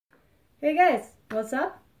Hey guys, what's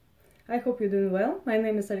up? I hope you're doing well. My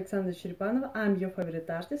name is Alexandra Cherepanova. I'm your favorite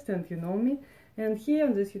artist and you know me. And here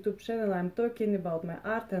on this YouTube channel I'm talking about my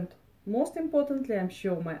art and most importantly I'm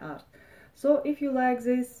showing my art. So if you like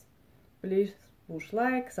this, please push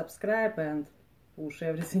like, subscribe and push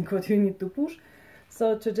everything what you need to push.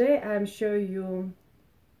 So today I'm showing you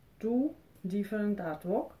two different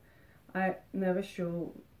artwork. I never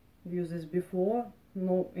show you this before,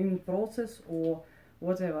 no in process or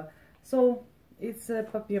whatever. So it's a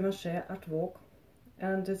papier mache artwork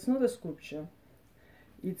and it's not a sculpture,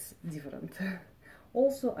 it's different.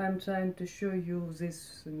 Also I'm trying to show you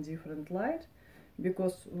this in different light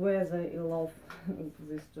because whether I love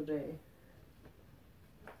this today.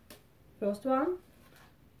 First one,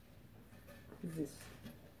 this.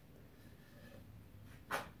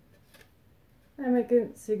 I'm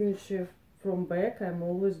making signature from back, I'm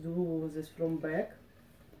always do this from back.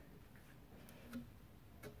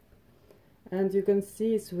 And you can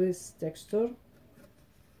see it's with texture.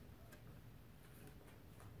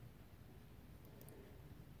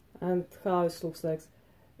 And how it looks like.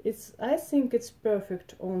 I think it's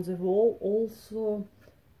perfect on the wall. Also,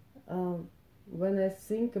 when I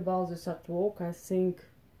think about this artwork, I think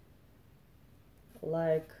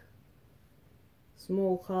like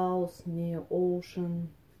small house near ocean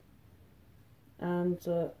and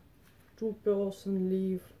two-person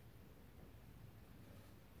live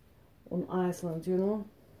on Iceland, you know.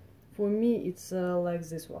 For me it's like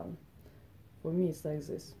this one. For me it's like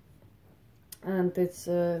this. And it's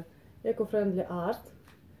eco-friendly art.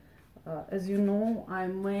 As you know, I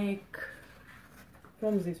make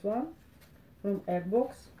from this one, from egg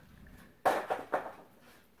box.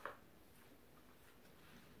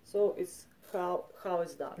 So it's how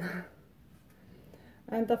it's done.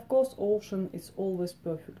 And of course ocean is always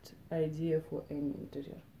perfect idea for any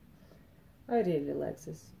interior. I really like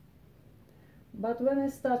this. But when I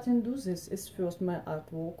start to do this, it's first my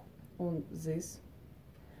artwork on this.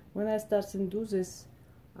 When I start to do this,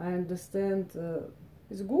 I understand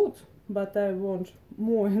it's good, but I want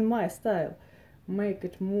more in my style. Make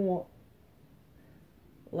it more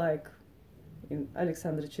like in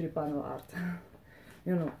Alexandra Cherepanova art,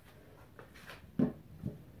 you know.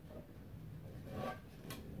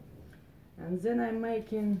 And then I'm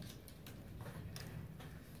making,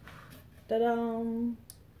 ta-da!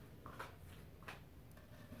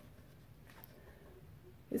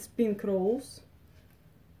 It's pink rose.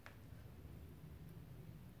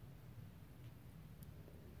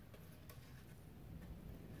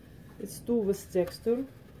 It's two with texture.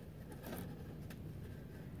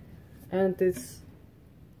 And it's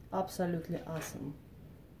absolutely awesome.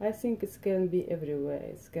 I think it can be everywhere.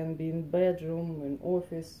 It can be in bedroom, in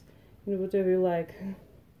office, in whatever you like.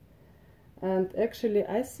 And actually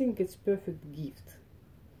I think it's perfect gift.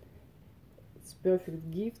 It's perfect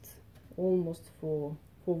gift almost for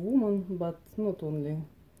women, but not only.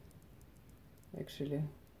 Actually,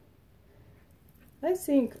 I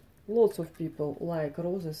think lots of people like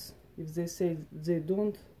roses. If they say they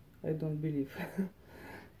don't, I don't believe.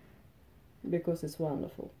 Because it's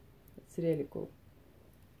wonderful. It's really cool.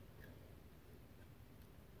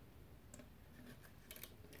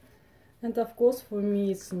 And of course for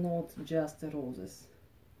me it's not just the roses.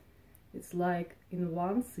 It's like in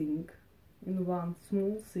one thing, in one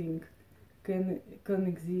small thing can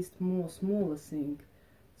exist more smaller thing.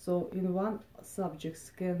 So in one subjects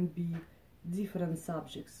can be different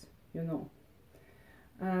subjects, you know.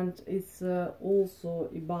 And it's also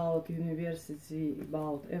about university,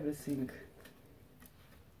 about everything.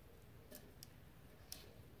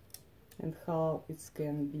 And how it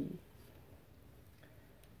can be.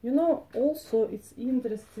 You know, also it's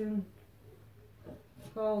interesting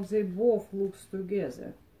how they both looks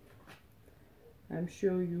together. I'm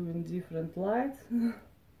showing you in different light. You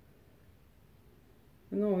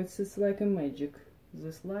know, it's like a magic,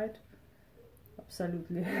 this light.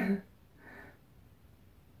 Absolutely.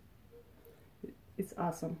 It's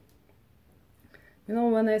awesome. You know,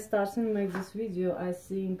 when I started to make this video, I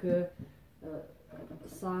think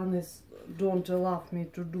son don't allow me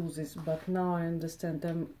to do this, but now I understand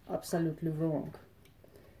I'm absolutely wrong.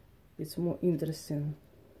 It's more interesting.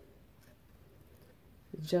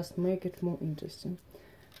 Just make it more interesting.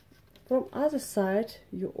 From other side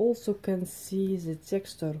you also can see the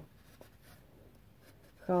texture,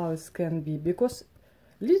 how it can be, because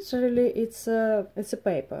literally it's a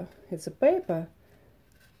paper. It's a paper.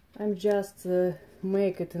 I'm just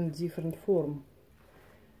make it in different form.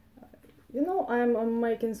 You know, I'm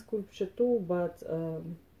making sculpture too, but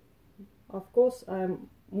of course I'm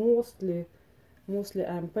mostly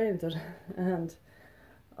I'm painter, and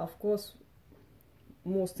of course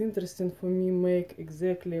most interesting for me make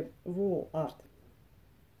exactly wall art.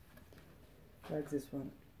 Like this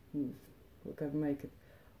one. We can make it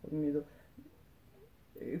on middle.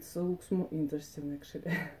 It looks more interesting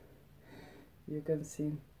actually. You can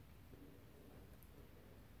see.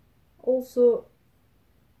 Also,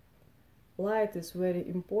 light is very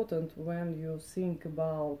important when you think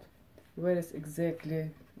about where is exactly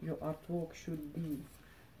your artwork should be.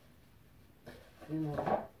 You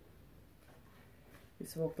know,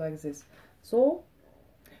 it's work like this. So,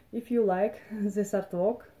 if you like this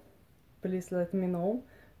artwork, please let me know.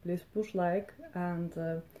 Please push like and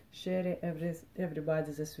share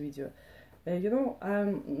everybody this video. You know,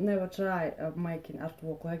 I'm never try making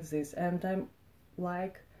artwork like this, and I'm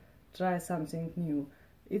like try something new.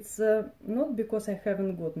 It's not because I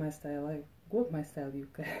haven't got my style. I got my style, you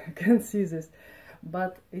can see this,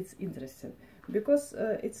 but it's interesting because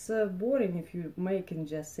it's boring if you making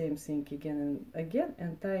just same thing again and again,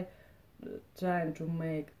 and I trying to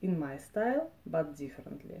make in my style but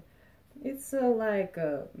differently. It's like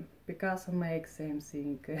Picasso makes same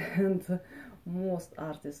thing, and most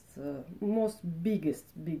artists, most biggest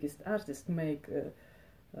artists make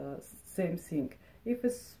same thing. If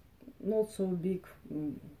it's not so big,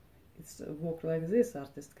 it's work like this.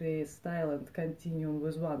 Artist creates style and continue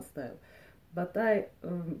with one style. But I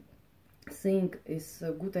think it's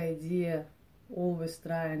a good idea always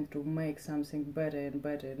trying to make something better and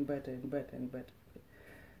better and better and better and better.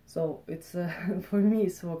 So it's for me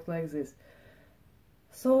it's worked like this.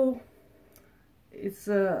 So it's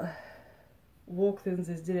worked in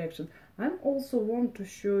this direction. I also want to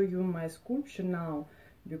show you my sculpture now,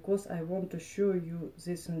 because I want to show you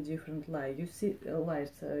this in different light. You see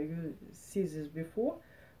you see this before,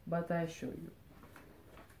 but I show you.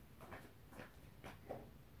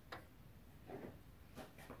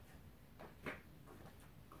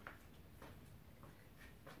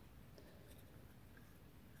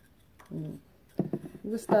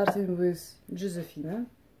 We're starting with Josephina.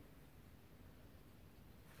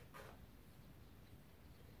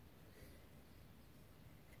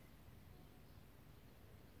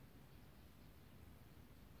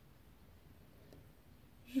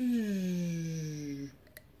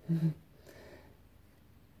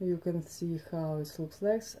 You can see how it looks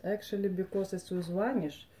like. Actually, because it's with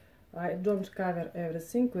varnish, I don't cover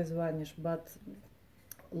everything with varnish, but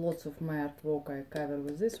lots of my artwork I cover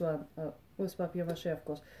with this one, with papier mache, of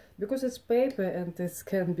course, because it's paper and it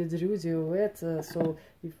can be dirty or wet. So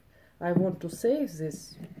if I want to save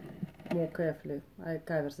this more carefully, I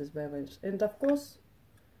cover this by varnish. And of course,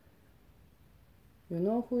 you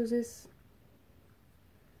know who is this?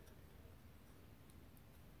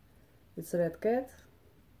 It's Red Cat.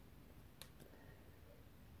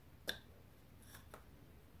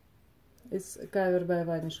 It's covered by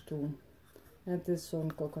varnish too, and it's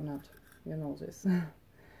on coconut. You know this.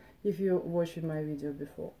 If you watched my video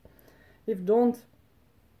before. If don't,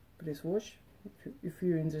 please watch. If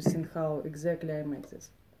you're interested in how exactly I make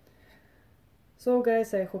this. So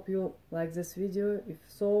guys, I hope you like this video. If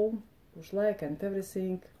so, push like and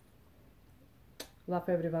everything. Love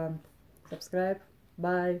everyone. Subscribe.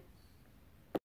 Bye.